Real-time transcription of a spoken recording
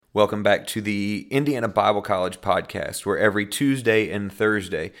Welcome back to the Indiana Bible College podcast, where every Tuesday and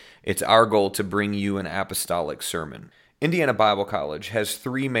Thursday, it's our goal to bring you an apostolic sermon. Indiana Bible College has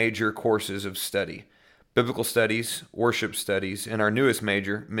three major courses of study: biblical studies, worship studies, and our newest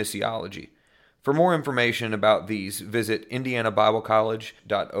major, missiology. For more information about these, visit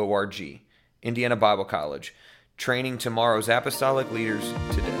indianabiblecollege.org. Indiana Bible College, training tomorrow's apostolic leaders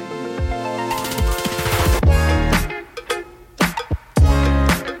today.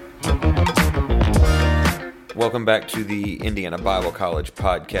 Welcome back to the Indiana Bible College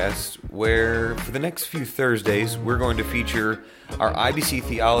podcast, where for the next few Thursdays, we're going to feature our IBC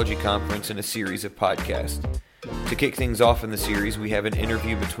Theology Conference in a series of podcasts. To kick things off in the series, we have an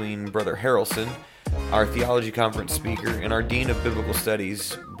interview between Brother Harrelson, our Theology Conference speaker, and our Dean of Biblical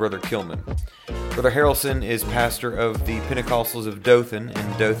Studies, Brother Kilman. Brother Harrelson is pastor of the Pentecostals of Dothan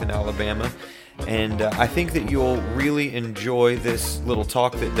in Dothan, Alabama, and I think that you'll really enjoy this little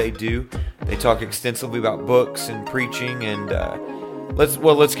talk that they do. They talk extensively about books and preaching, and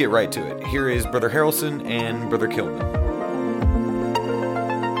let's get right to it. Here is Brother Harrelson and Brother Kilman.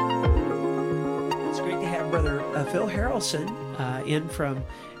 It's great to have Brother Phil Harrelson in from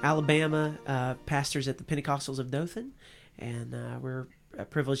Alabama, pastors at the Pentecostals of Dothan, and we're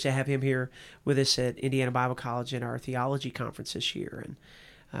privileged to have him here with us at Indiana Bible College in our theology conference this year. And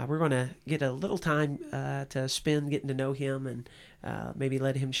we're going to get a little time to spend getting to know him and maybe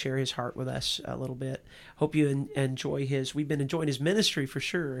let him share his heart with us a little bit. Hope you enjoy we've been enjoying his ministry for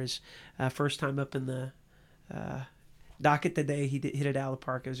sure. His first time up in the docket today, he hit it out of the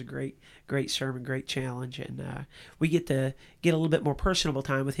park. It was a great sermon, great challenge. And we get to get a little bit more personable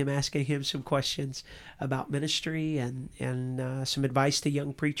time with him, asking him some questions about ministry and some advice to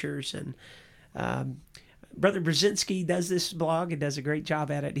young preachers. And Brother Brzezinski does this blog and does a great job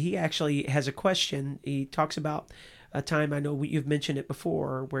at it. He actually has a question. He talks about a time, I know you've mentioned it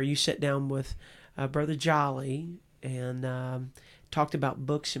before, where you sat down with Brother Jolly and talked about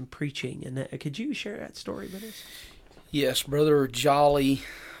books and preaching. And could you share that story with us? Yes, Brother Jolly,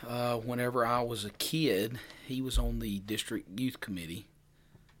 whenever I was a kid, he was on the district youth committee.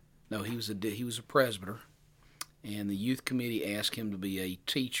 No, he was a presbyter, and the youth committee asked him to be a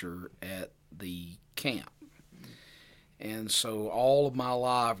teacher at the camp. And so all of my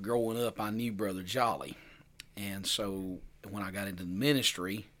life growing up, I knew Brother Jolly. And so when I got into the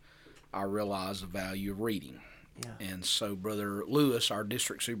ministry, I realized the value of reading. Yeah. And so Brother Lewis, our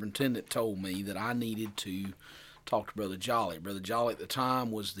district superintendent, told me that I needed to talk to Brother Jolly. Brother Jolly at the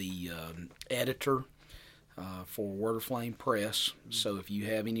time was the editor for Word of Flame Press. Mm-hmm. So if you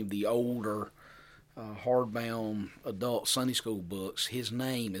have any of the older hardbound adult Sunday school books, his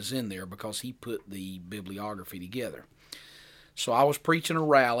name is in there because he put the bibliography together. So I was preaching a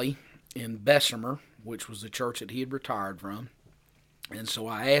rally in Bessemer, which was the church that he had retired from. And so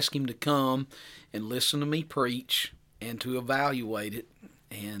I asked him to come and listen to me preach and to evaluate it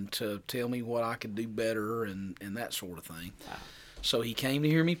and to tell me what I could do better and that sort of thing. Wow. So he came to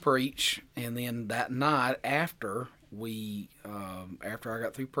hear me preach, and then that night after I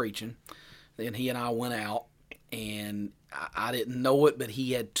got through preaching, then he and I went out, and I didn't know it, but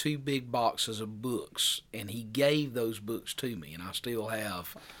he had 2 big boxes of books, and he gave those books to me, and I still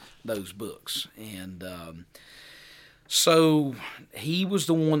have those books. And so he was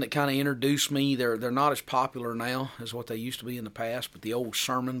the one that kind of introduced me. They're not as popular now as what they used to be in the past, but the old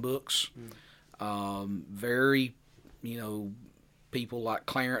sermon books, very, people like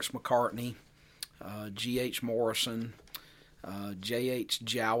Clarence McCartney, G.H. Morrison, J.H.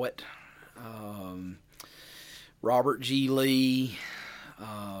 Jowett, Robert G. Lee.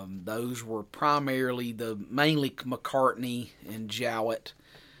 Those were mainly McCartney and Jowett,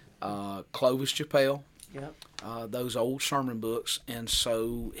 Clovis Chappelle. Yep. Those old sermon books, and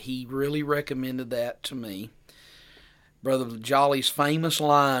so he really recommended that to me. Brother Jolly's famous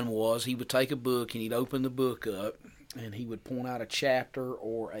line was he would take a book and he'd open the book up and he would point out a chapter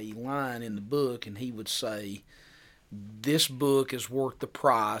or a line in the book and he would say, "This book is worth the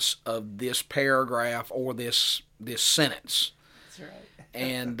price of this paragraph or this sentence." That's right.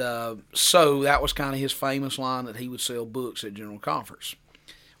 And so that was kind of his famous line that he would sell books at General Conference.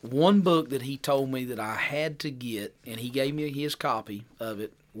 One book that he told me that I had to get, and he gave me his copy of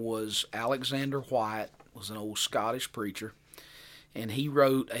it, was Alexander Whyte, was an old Scottish preacher, and he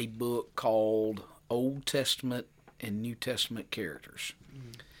wrote a book called Old Testament and New Testament Characters.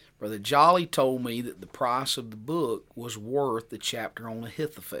 Mm-hmm. Brother Jolly told me that the price of the book was worth the chapter on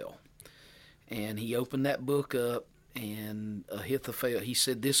Ahithophel. And he opened that book up, and Ahithophel, he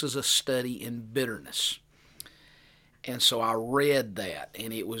said, "This is a study in bitterness." And so I read that,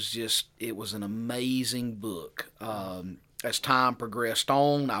 and it was an amazing book. as time progressed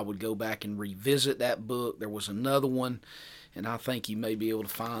on, I would go back and revisit that book. There was another one, and I think you may be able to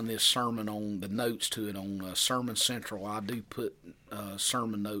find this sermon on the notes to it on Sermon Central. I do put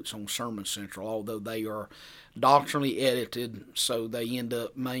sermon notes on Sermon Central, although they are doctrinally edited, so they end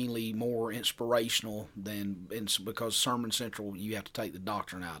up mainly more inspirational because Sermon Central, you have to take the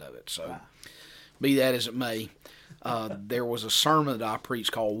doctrine out of it. So, wow. Be that as it may, there was a sermon that I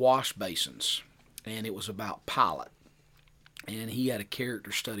preached called Wash Basins, and it was about Pilate. And he had a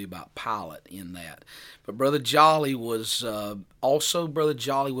character study about Pilate in that. But Brother Jolly was Brother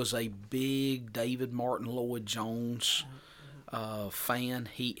Jolly was a big David Martin Lloyd Jones fan.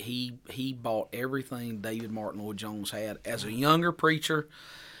 He bought everything David Martin Lloyd Jones had. As a younger preacher,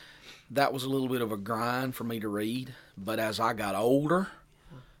 that was a little bit of a grind for me to read. But as I got older,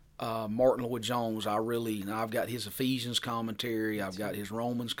 Martin Lloyd Jones, I've got his Ephesians commentary, I've got his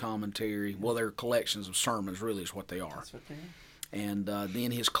Romans commentary. Well, they're collections of sermons, really, is what they are. That's what they are. And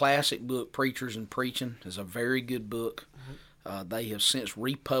then his classic book, Preachers and Preaching, is a very good book. They have since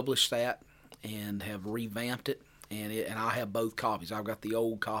republished that and have revamped it, and I have both copies. I've got the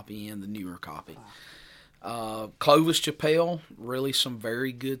old copy and the newer copy. Clovis Chappelle, really some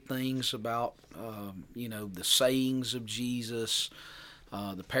very good things about the sayings of Jesus,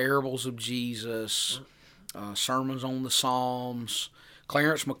 the parables of Jesus, sermons on the Psalms.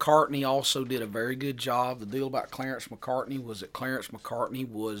 Clarence McCartney also did a very good job. The deal about Clarence McCartney was that Clarence McCartney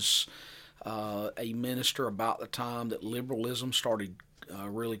was a minister about the time that liberalism started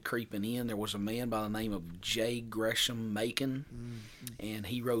really creeping in. There was a man by the name of J. Gresham Machen, and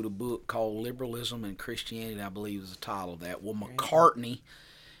he wrote a book called Liberalism and Christianity, I believe is the title of that. Well, McCartney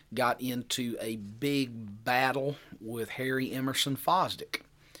got into a big battle with Harry Emerson Fosdick.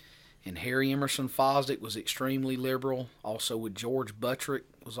 And Harry Emerson Fosdick was extremely liberal. Also with George Buttrick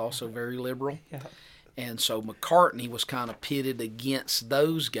was also very liberal. Yeah. And so McCartney was kind of pitted against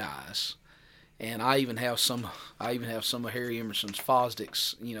those guys. And I even have some of Harry Emerson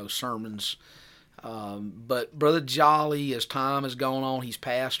Fosdick's sermons. But Brother Jolly, as time has gone on, he's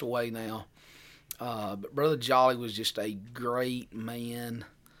passed away now. But Brother Jolly was just a great man.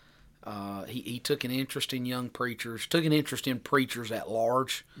 He took an interest in young preachers, took an interest in preachers at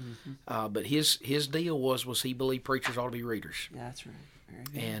large, but his deal was he believed preachers ought to be readers. Yeah, that's right. Very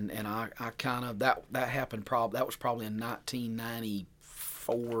good. And I kind of that happened that was probably in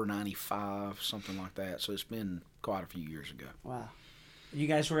 1994, 95, something like that. So it's been quite a few years ago. Wow. You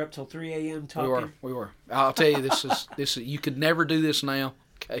guys were up till 3 a.m. talking? We were. I'll tell you, this is you could never do this now.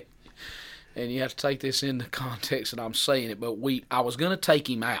 Okay. And you have to take this in the context that I'm saying it. But I was going to take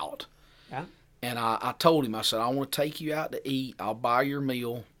him out. Yeah. And I told him, I said, I want to take you out to eat. I'll buy your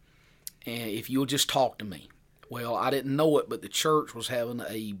meal. And if you'll just talk to me. Well, I didn't know it, but the church was having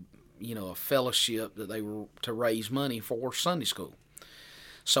a fellowship that they were to raise money for Sunday school.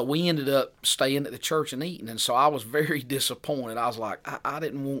 So we ended up staying at the church and eating. And so I was very disappointed. I was like, I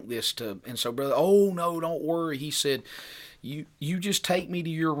didn't want this to. And so brother, oh, no, don't worry. He said, you just take me to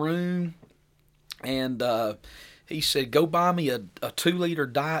your room. And he said, go buy me a 2-liter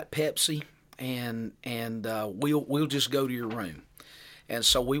Diet Pepsi, and we'll just go to your room. And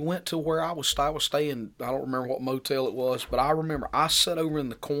so we went to where I was staying. I don't remember what motel it was, but I remember I sat over in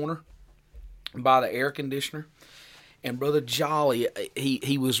the corner by the air conditioner. And Brother Jolly,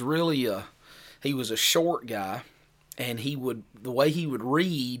 he was really he was a short guy, and the way he would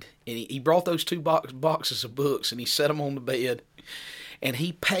read, and he brought those 2 boxes of books, and he set them on the bed. And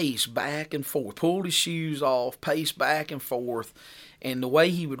he paced back and forth, pulled his shoes off, paced back and forth. And the way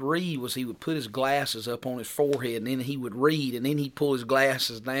he would read was he would put his glasses up on his forehead, and then he would read, and then he'd pull his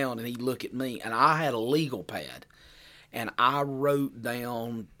glasses down, and he'd look at me. And I had a legal pad, and I wrote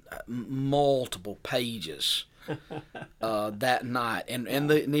down multiple pages that night.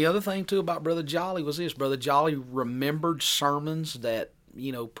 And the other thing, too, about Brother Jolly was this. Brother Jolly remembered sermons that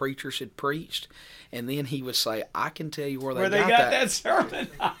preachers had preached, and then he would say, I can tell you where they got that sermon.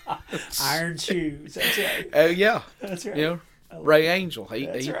 Iron shoes. That's right. Yeah. That's right. Ray Angel.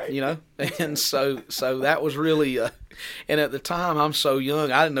 That's right. And so that was really, and at the time, I'm so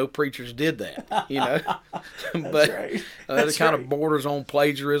young, I didn't know preachers did that, but right. That kind of borders on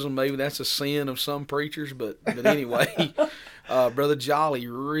plagiarism. Maybe that's a sin of some preachers, but anyway, Brother Jolly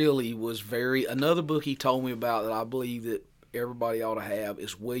really was another book he told me about that I believe that everybody ought to have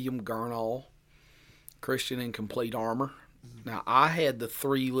is William Gurnall, Christian in Complete Armor. Now, I had the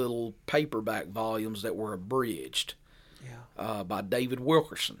 3 little paperback volumes that were abridged by David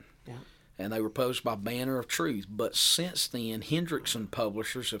Wilkerson. Yeah. and they were published by Banner of Truth. But since then, Hendrickson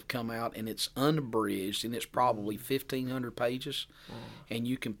Publishers have come out, and it's unabridged, and it's probably 1,500 pages. And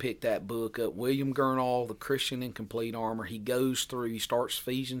you can pick that book up. William Gurnall, The Christian in Complete Armor. He goes through, he starts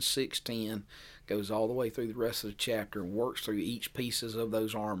Ephesians 6:10, goes all the way through the rest of the chapter, and works through each pieces of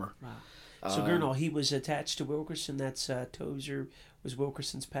those armor. Wow. So Gurnall, he was attached to Wilkerson. That's Tozer was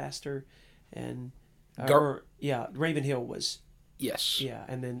Wilkerson's pastor, and Ravenhill was. Yes. Yeah,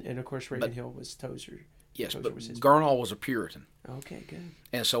 and of course Ravenhill was Tozer. Yes, Tozer but was Gurnall was a Puritan. Okay, good.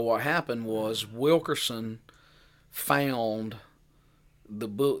 And so what happened was Wilkerson found the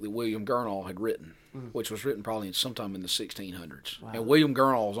book that William Gurnall had written, which was written probably sometime in the 1600s. Wow. And William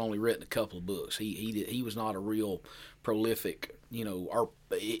Gurnall has only written a couple of books. He was not a real prolific, or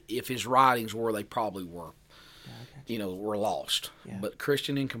if his writings were, they probably were. Were lost. Yeah. But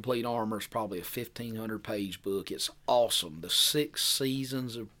Christian in Complete Armor is probably a 1,500-page book. It's awesome. The 6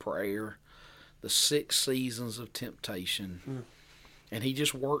 seasons of prayer, the 6 seasons of temptation, and he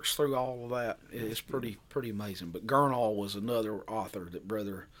just works through all of that. It's pretty amazing. But Gurnall was another author that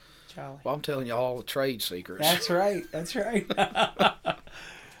Brother Charlie. Well, I'm telling you all the trade secrets. That's right.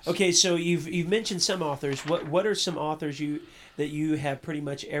 Okay, so you've mentioned some authors. What are some authors that you have pretty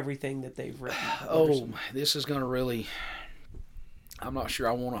much everything that they've written? This is going to really. I'm not sure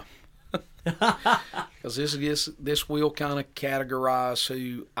I want to, because this will kind of categorize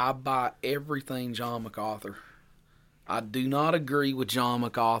who I buy everything John MacArthur. I do not agree with John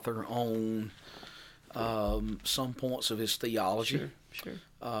MacArthur on some points of his theology. Sure.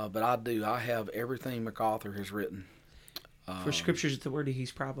 But I do. I have everything MacArthur has written. For Scriptures Authority,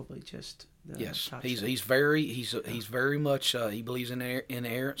 he's probably just yes. He's very much he believes in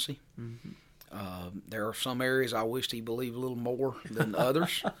inerrancy. Mm-hmm. There are some areas I wished he believed a little more than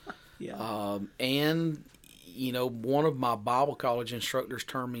others. Yeah. And one of my Bible college instructors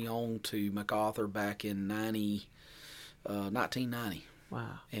turned me on to MacArthur back in 1990.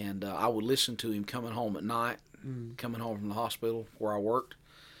 Wow. And I would listen to him coming home at night, coming home from the hospital where I worked.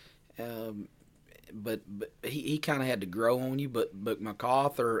 But he kind of had to grow on you. But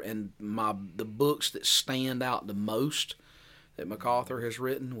MacArthur and the books that stand out the most that MacArthur has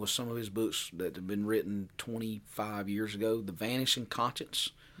written was some of his books that have been written 25 years ago. The Vanishing Conscience.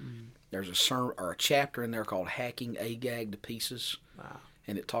 There's a chapter in there called Hacking Agag to Pieces. Wow.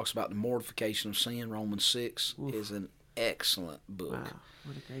 And it talks about the mortification of sin. Romans 6 is an excellent book. Wow.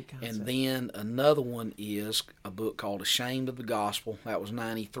 What a great concept. And then another one is a book called Ashamed of the Gospel. That was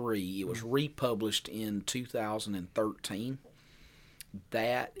 93. It was republished in 2013.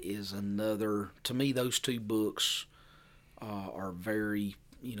 That is another, to me, those two books are very,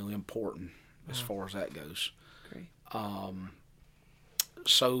 important as far as that goes. Great.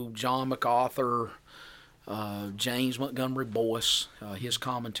 So John MacArthur, James Montgomery Boyce, his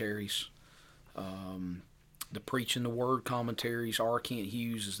commentaries, the Preaching the Word commentaries. R. Kent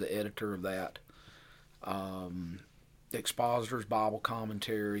Hughes is the editor of that. The Expositor's Bible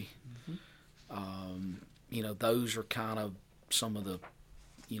Commentary. Those are kind of some of the,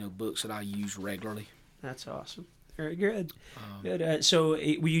 books that I use regularly. That's awesome. Very good. Good. So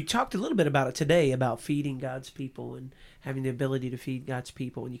you talked a little bit about it today, about feeding God's people and having the ability to feed God's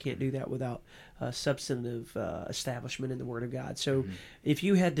people, and you can't do that without a substantive establishment in the Word of God. So if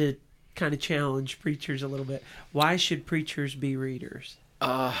you had to kind of challenge preachers a little bit, why should preachers be readers?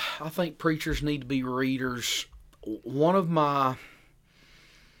 I think preachers need to be readers. One of my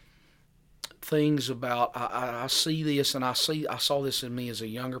things about I see this, and I saw this in me as a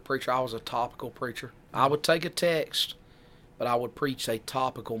younger preacher. I was a topical preacher. I would take a text, but I would preach a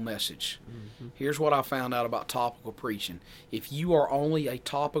topical message. Here's what I found out about topical preaching. If you are only a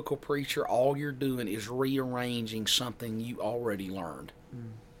topical preacher, all you're doing is rearranging something you already learned.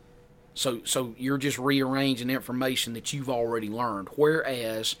 So you're just rearranging information that you've already learned.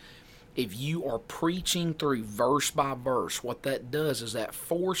 Whereas if you are preaching through verse by verse, what that does is that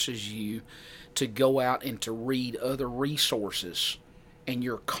forces you to go out and to read other resources, and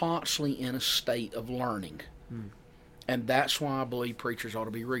you're constantly in a state of learning. And that's why I believe preachers ought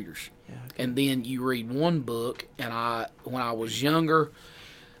to be readers. Yeah, okay. And then you read one book, and when I was younger,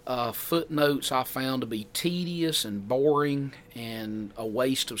 footnotes I found to be tedious and boring and a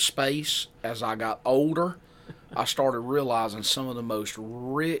waste of space. As I got older, I started realizing some of the most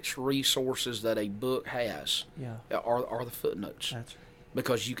rich resources that a book has are the footnotes. That's right.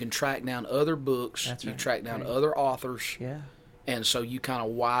 Because you can track down other books, track down other authors, and so you kind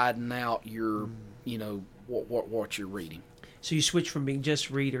of widen out your, what you're reading. So you switch from being just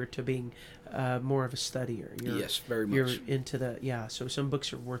reader to being more of a studier. Yes, very much. You're into so some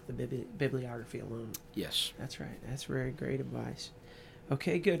books are worth the bibliography alone. Yes. That's right. That's very great advice.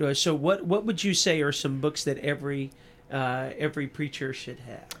 Okay, good. So what would you say are some books that every preacher should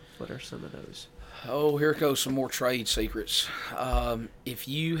have? What are some of those? Oh, here goes some more trade secrets. If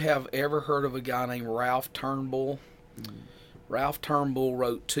you have ever heard of a guy named Ralph Turnbull, Ralph Turnbull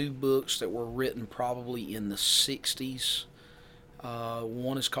wrote 2 books that were written probably in the 60s.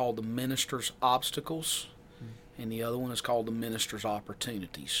 One is called The Minister's Obstacles, and the other one is called The Minister's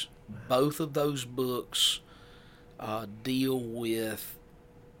Opportunities. Wow. Both of those books deal with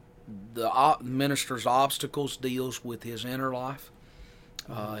the minister's obstacles, deals with his inner life.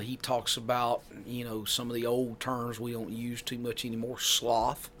 He talks about, some of the old terms we don't use too much anymore,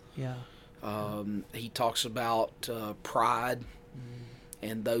 sloth. Yeah. He talks about pride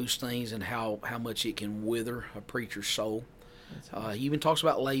and those things and how much it can wither a preacher's soul. Awesome. He even talks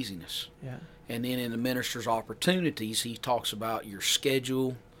about laziness. Yeah. And then in the minister's opportunities, he talks about your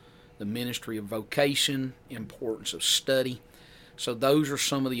schedule, the ministry of vocation, importance of study. So those are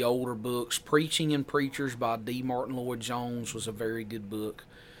some of the older books. Preaching and Preachers by D. Martin Lloyd-Jones was a very good book.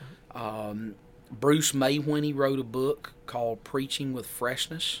 Bruce Mayhew wrote a book called Preaching with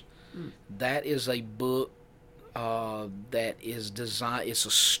Freshness. That is a book that is designed. It's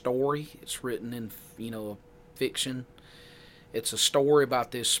a story. It's written in fiction. It's a story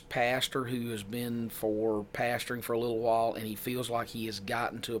about this pastor who has been pastoring for a little while, and he feels like he has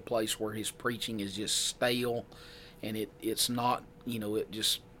gotten to a place where his preaching is just stale, and it's not.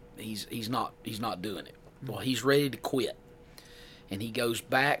 He's not doing it. Well, he's ready to quit. And he goes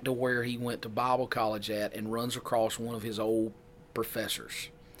back to where he went to Bible college at and runs across one of his old professors.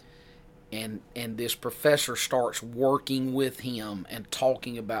 And this professor starts working with him and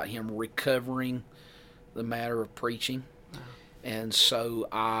talking about him recovering the matter of preaching. Wow. And so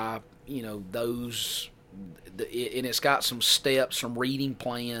and it's got some steps, some reading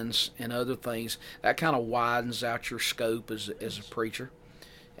plans and other things. That kind of widens out your scope as a preacher.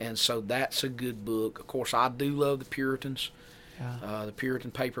 And so that's a good book. Of course, I do love the Puritans. Yeah. The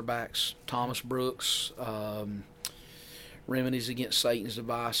Puritan paperbacks, Thomas Brooks, Remedies Against Satan's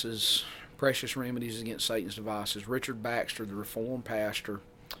Devices, Precious Remedies Against Satan's Devices, Richard Baxter, the Reformed pastor.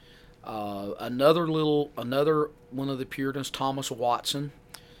 Another one of the Puritans, Thomas Watson,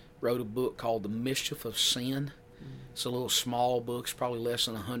 wrote a book called The Mischief of Sin. It's a little small book. It's probably less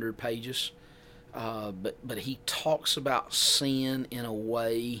than 100 pages. But he talks about sin in a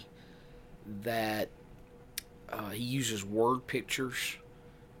way that he uses word pictures,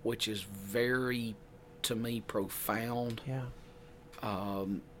 which is very, to me, profound. Yeah.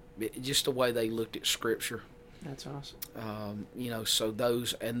 Just the way they looked at Scripture. That's awesome. So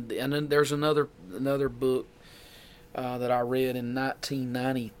those, and then there's another book that I read in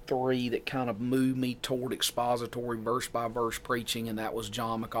 1993 that kind of moved me toward expository verse-by-verse preaching, and that was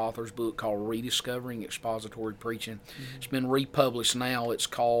John MacArthur's book called Rediscovering Expository Preaching. Mm-hmm. It's been republished now. It's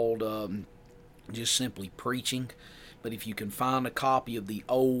called just simply Preaching. But if you can find a copy of the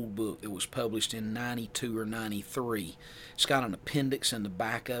old book that was published in 92 or 93, it's got an appendix in the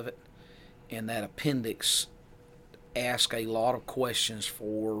back of it, and that appendix asks a lot of questions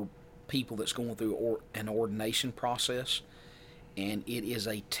for people that's going through an ordination process, and it is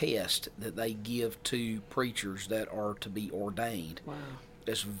a test that they give to preachers that are to be ordained. Wow.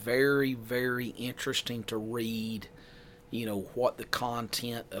 It's very, very interesting to read, what the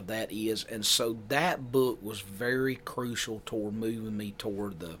content of that is, and so that book was very crucial toward moving me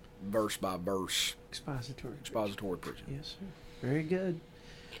toward the verse-by-verse expository preaching. Yes, sir. Very good.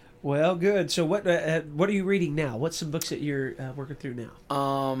 Well, good. So what are you reading now? What's some books that you're working through now?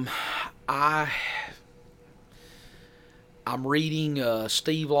 I'm reading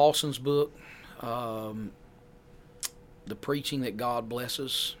Steve Lawson's book, The Preaching That God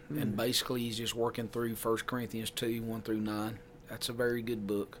Blesses, and basically he's just working through 1 Corinthians 2, 1 through 9. That's a very good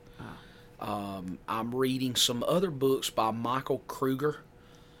book. Wow. I'm reading some other books by Michael Kruger.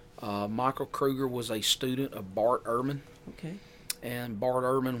 Michael Kruger was a student of Bart Ehrman. Okay. And Bart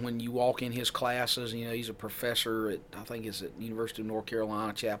Ehrman, when you walk in his classes, he's a professor at, I think it's at University of North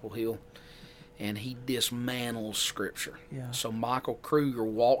Carolina, Chapel Hill, and he dismantles Scripture. Yeah. So Michael Kruger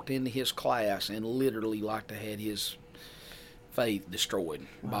walked into his class and literally had his faith destroyed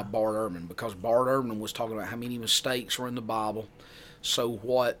by Bart Ehrman, because Bart Ehrman was talking about how many mistakes were in the Bible. So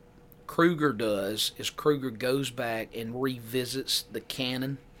what Kruger does is Kruger goes back and revisits the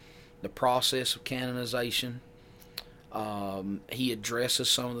canon, the process of canonization. He addresses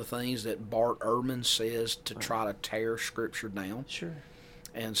some of the things that Bart Ehrman says to try to tear Scripture down. Sure.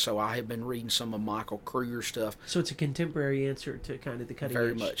 And so I have been reading some of Michael Kruger stuff. So it's a contemporary answer to kind of the cutting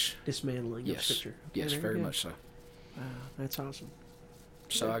very edge much dismantling of Scripture. Okay, yes, very much so. Wow, that's awesome.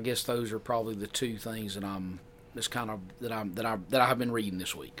 So I guess those are probably the two things that I'm that's kind of that I have been reading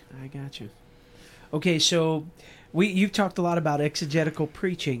this week. I got you. Okay, so you've talked a lot about exegetical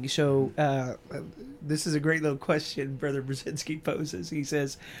preaching. So this is a great little question Brother Brzezinski poses. He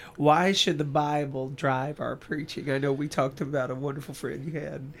says, "Why should the Bible drive our preaching?" I know we talked about a wonderful friend you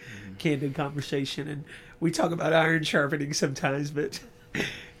had, candid conversation, and we talk about iron sharpening sometimes, but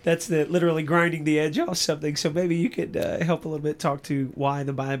that's literally grinding the edge off something. So maybe you could help a little bit talk to why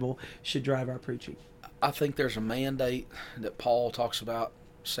the Bible should drive our preaching. I think there's a mandate that Paul talks about,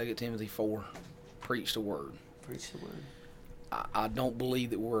 2 Timothy 4, preach the word. Preach the word. I don't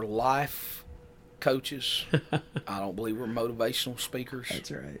believe that we're life coaches. I don't believe we're motivational speakers. That's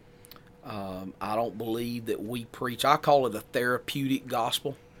right. I don't believe that we preach. I call it a therapeutic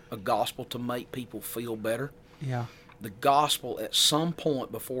gospel, a gospel to make people feel better. Yeah. The gospel, at some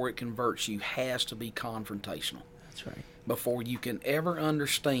point before it converts you, has to be confrontational. That's right. Before you can ever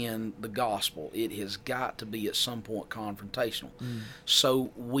understand the gospel, it has got to be at some point confrontational. So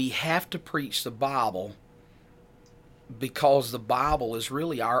we have to preach the Bible because the Bible is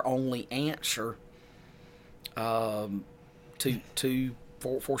really our only answer for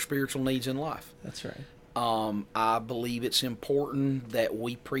spiritual needs in life. That's right. I believe it's important that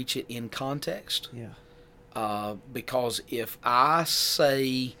we preach it in context. Yeah. Because if I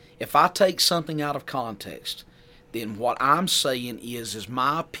take something out of context, then what I'm saying is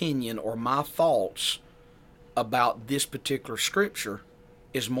my opinion or my thoughts about this particular scripture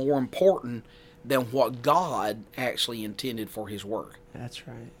is more important than what God actually intended for His Word. That's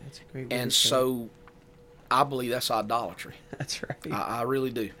right. That's a great way And to say so I believe that's idolatry. it. That's right. I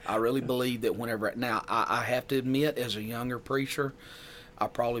really do. I really believe that whenever... Now, I have to admit, as a younger preacher, I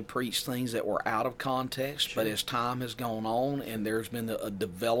probably preached things that were out of context, Sure. but as time has gone on and there's been a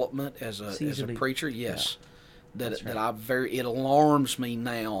development as a Seasoning. preacher, yes, That's right. it alarms me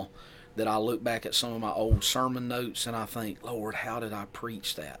now that I look back at some of my old sermon notes and I think, Lord, how did I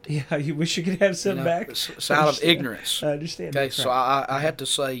preach that? Yeah, you wish you could have some back. It's out of ignorance. I understand. Okay, That's so right. I had to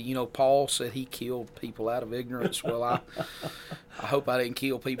say, Paul said he killed people out of ignorance. Well, I hope I didn't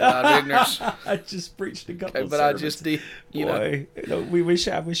kill people out of ignorance. I just preached a couple Okay, of but sermons. I just did, Boy, we wish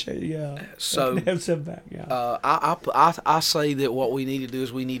I So, I could have some back. Yeah. I say that what we need to do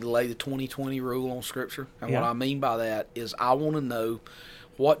is we need to lay the 20-20 rule on Scripture. And Yeah. what I mean by that is I want to know,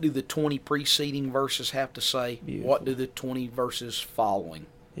 what do the 20 preceding verses have to say? Beautiful. What do the 20 verses following?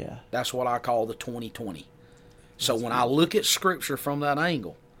 Yeah. That's what I call the 20-20. So when I look at Scripture from that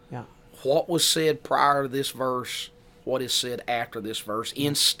angle, Yeah. what was said prior to this verse, what is said after this verse,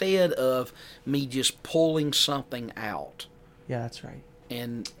 instead of me just pulling something out Yeah, that's right.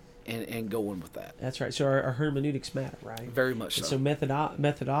 and going with that. That's right. So our hermeneutics matter, right? Very much And so. so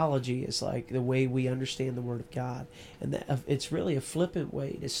methodology is like the way we understand the Word of God, and it's really a flippant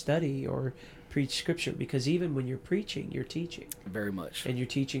way to study or preach Scripture, because even when you're preaching, you're teaching, Very much. and you're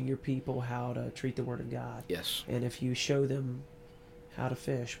teaching your people how to treat the Word of God. Yes. And if you show them how to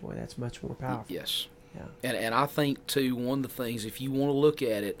fish, boy, that's much more powerful. Yes. Yeah. And I think, too, one of the things, if you want to look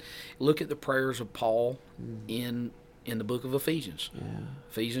at it, look at the prayers of Paul in the book of Ephesians. Yeah.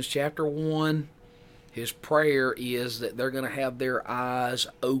 Ephesians chapter 1, his prayer is that they're going to have their eyes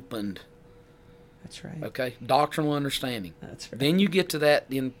opened. That's right. Okay? Doctrinal understanding. That's right. Then you get to that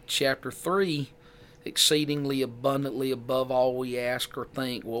in chapter 3, exceedingly abundantly above all we ask or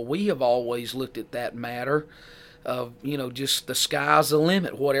think. Well, we have always looked at that matter of, just the sky's the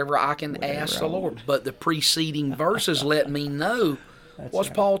limit, whatever I can ask the Lord. But the preceding verses let me know what's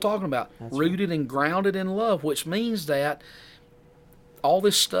right. Paul talking about. That's Rooted and grounded in love, which means that all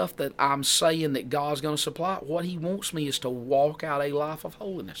this stuff that I'm saying that God's going to supply, what He wants me is to walk out a life of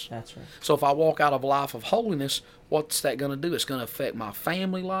holiness. That's right. So if I walk out of a life of holiness, what's that going to do? It's going to affect my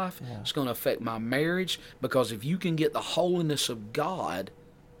family life. Yeah. It's going to affect my marriage. Because if you can get the holiness of God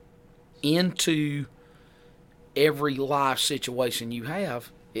into every life situation you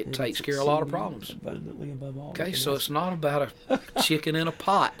have, it takes care of a lot of problems. Abundantly above all. Okay, so it's not about a chicken in a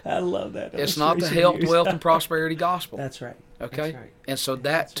pot. I love that. It's not the illustration health, you used. wealth, and prosperity gospel. That's right. Okay, That's right. and so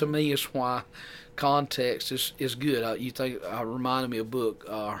that to me is why context is good. Reminded me of a book,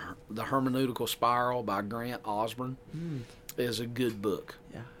 The Hermeneutical Spiral by Grant Osborne. Is a good book.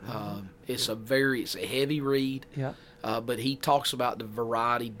 Yeah. It's a heavy read. Yeah. But he talks about the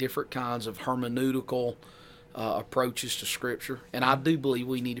variety, different kinds of hermeneutical approaches to Scripture, and I do believe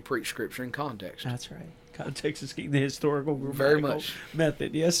we need to preach Scripture in context. That's right. Context is key. The historical Very grammatical much.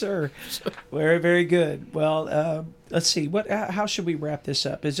 method. Yes, sir. Very, very good. Well, let's see. How should we wrap this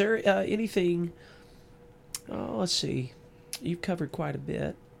up? Is there anything? Oh, let's see. You've covered quite a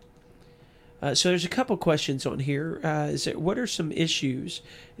bit. So there's a couple questions on here. What are some issues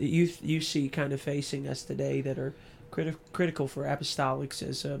that you see kind of facing us today that are critical for apostolics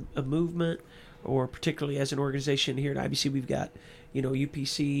as a movement, or particularly as an organization? Here at IBC, we've got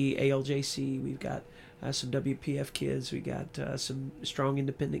UPC, ALJC, we've got some WPF kids, we got some strong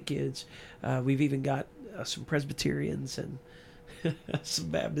independent kids, we've even got some Presbyterians and some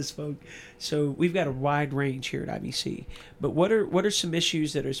Baptist folk. So we've got a wide range here at IBC. But what are some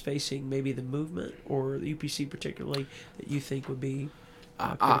issues that is facing maybe the movement or the UPC particularly that you think would be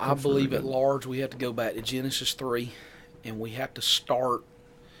I believe at large we have to go back to Genesis 3, and we have to start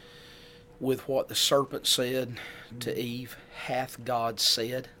with what the serpent said to Eve, hath God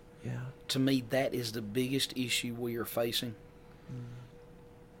said. Yeah. To me, that is the biggest issue we are facing.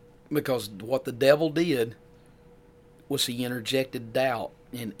 Because what the devil did was he interjected doubt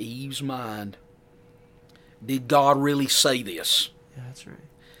in Eve's mind. Did God really say this? Yeah, that's right.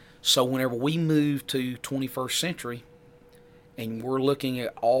 So whenever we move to 21st century and we're looking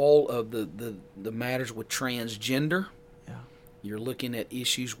at all of the matters with transgender, yeah, you're looking at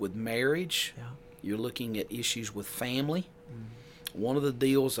issues with marriage, yeah, you're looking at issues with family. One of the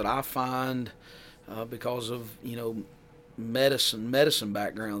deals that I find because of medicine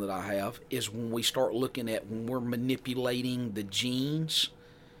background that I have is when we start looking at when we're manipulating the genes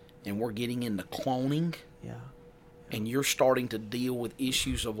and we're getting into cloning, yeah, and you're starting to deal with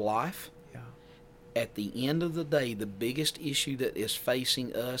issues of life. yeah. At the end of the day, the biggest issue that is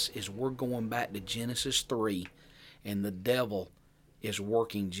facing us is we're going back to Genesis 3, and the devil is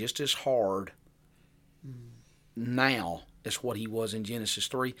working just as hard now as what he was in Genesis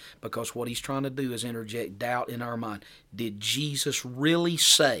 3, because what he's trying to do is interject doubt in our mind. Did Jesus really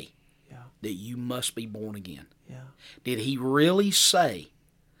say that you must be born again? Yeah. Did he really say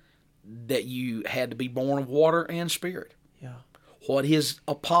that you had to be born of water and spirit? Yeah. What his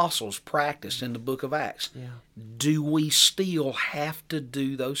apostles practiced in the book of Acts. Yeah. Do we still have to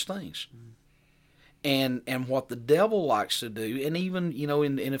do those things? And what the devil likes to do, and even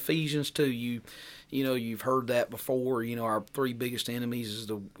in Ephesians 2, you've heard that before. Our three biggest enemies is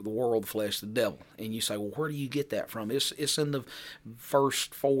the world, the flesh, the devil. And you say, well, where do you get that from? It's in the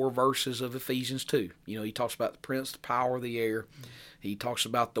first 4 verses of Ephesians 2. He talks about the prince, the power of the air. He talks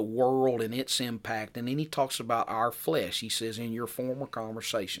about the world and its impact, and then he talks about our flesh. He says, in your former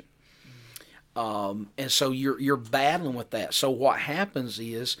conversation. And so you're battling with that. So what happens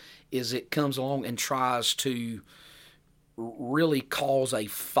is it comes along and tries to really cause a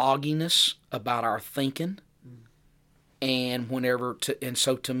fogginess about our thinking. And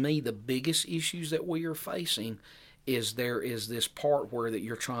so to me, the biggest issues that we are facing is there is this part where that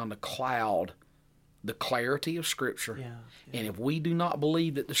you're trying to cloud the clarity of Scripture. Yeah. And if we do not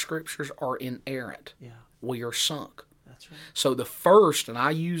believe that the Scriptures are inerrant, we are sunk. That's right. So the first, and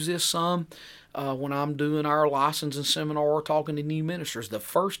I use this some when I'm doing our licensing seminar or talking to new ministers, the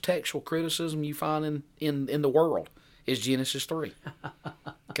first textual criticism you find in the world is Genesis 3.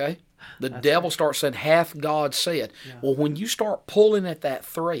 Okay? The devil starts saying, hath God said? Yeah. Well, when you start pulling at that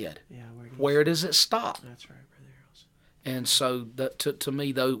thread, where does it stop? That's right, Brother Harrelson. And so to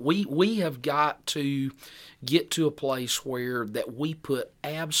me, though, we have got to get to a place where that we put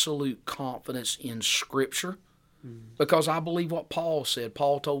absolute confidence in Scripture. Because I believe what Paul said.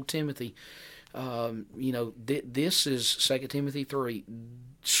 Paul told Timothy, this is 2 Timothy 3.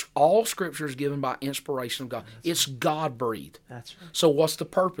 All Scripture is given by inspiration of God. It's God-breathed. That's right. So what's the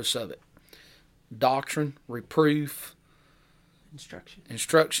purpose of it? Doctrine, reproof,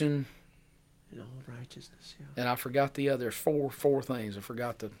 instruction, and all righteousness. Yeah. And I forgot the other four things. I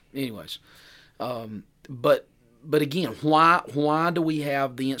forgot anyways. But again, why do we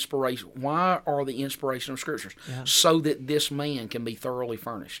have the inspiration? Why are the inspiration of Scriptures? Yeah. So that this man can be thoroughly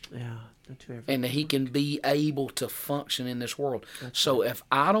furnished. Yeah. And that he can be able to function in this world. That's so right. If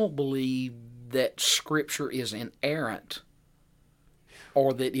I don't believe that Scripture is inerrant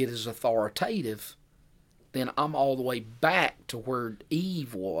or that it is authoritative, then I'm all the way back to where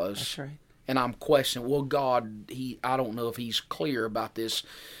Eve was. That's right. And I'm questioning, well, God, I don't know if he's clear about this,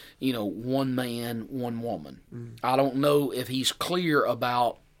 one man, one woman. I don't know if he's clear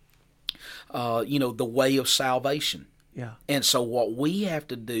about, the way of salvation. Yeah. And so what we have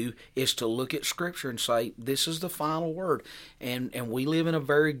to do is to look at Scripture and say, this is the final word. And we live in a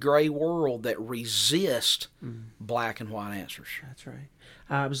very gray world that resists black and white answers. That's right.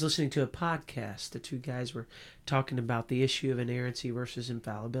 I was listening to a podcast. The two guys were talking about the issue of inerrancy versus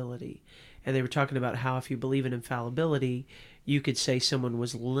infallibility. and they were talking about how if you believe in infallibility, you could say someone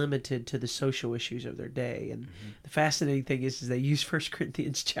was limited to the social issues of their day. And the fascinating thing is they use 1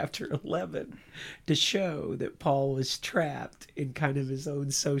 Corinthians chapter 11 to show that Paul was trapped in kind of his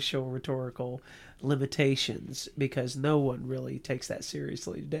own social rhetorical limitations, because no one really takes that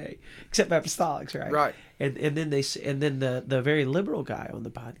seriously today except apostolics, right? Right. And then the very liberal guy on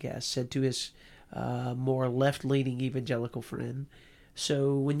the podcast said to his more left-leaning evangelical friend,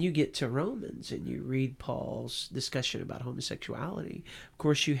 so when you get to Romans and you read Paul's discussion about homosexuality, of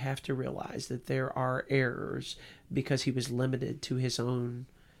course you have to realize that there are errors because he was limited to his own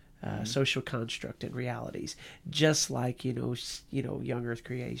social construct and realities, just like young Earth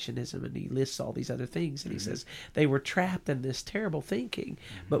creationism, and he lists all these other things, and he says they were trapped in this terrible thinking,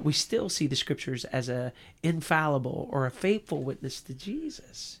 but we still see the scriptures as a infallible or a faithful witness to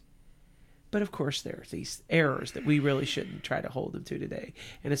Jesus. But of course there are these errors that we really shouldn't try to hold them to today.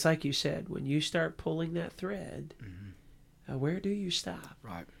 And it's like you said, when you start pulling that thread, where do you stop?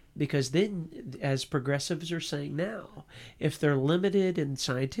 Right. Because then, as progressives are saying now, if they're limited in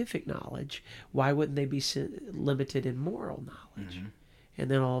scientific knowledge, why wouldn't they be limited in moral knowledge?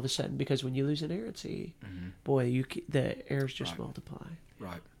 And then all of a sudden, because when you lose inerrancy, boy, the errors just multiply.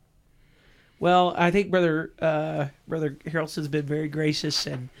 Right. Well, I think Brother Harrelson's been very gracious,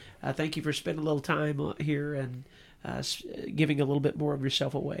 and thank you for spending a little time here and giving a little bit more of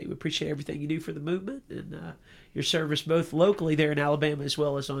yourself away. We appreciate everything you do for the movement and your service both locally there in Alabama as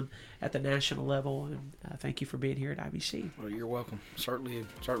well as at the national level. And thank you for being here at IBC. Well, you're welcome. Certainly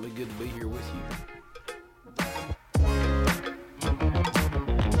good to be here with you.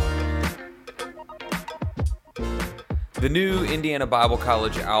 The new Indiana Bible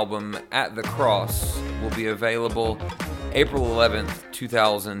College album, At the Cross, will be available April 11th,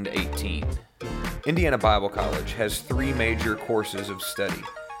 2018. Indiana Bible College has 3 major courses of study: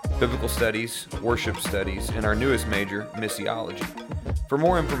 Biblical Studies, Worship Studies, and our newest major, Missiology. For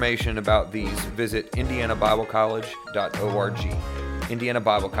more information about these, visit indianabiblecollege.org. Indiana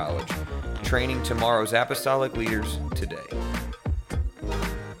Bible College, training tomorrow's apostolic leaders today.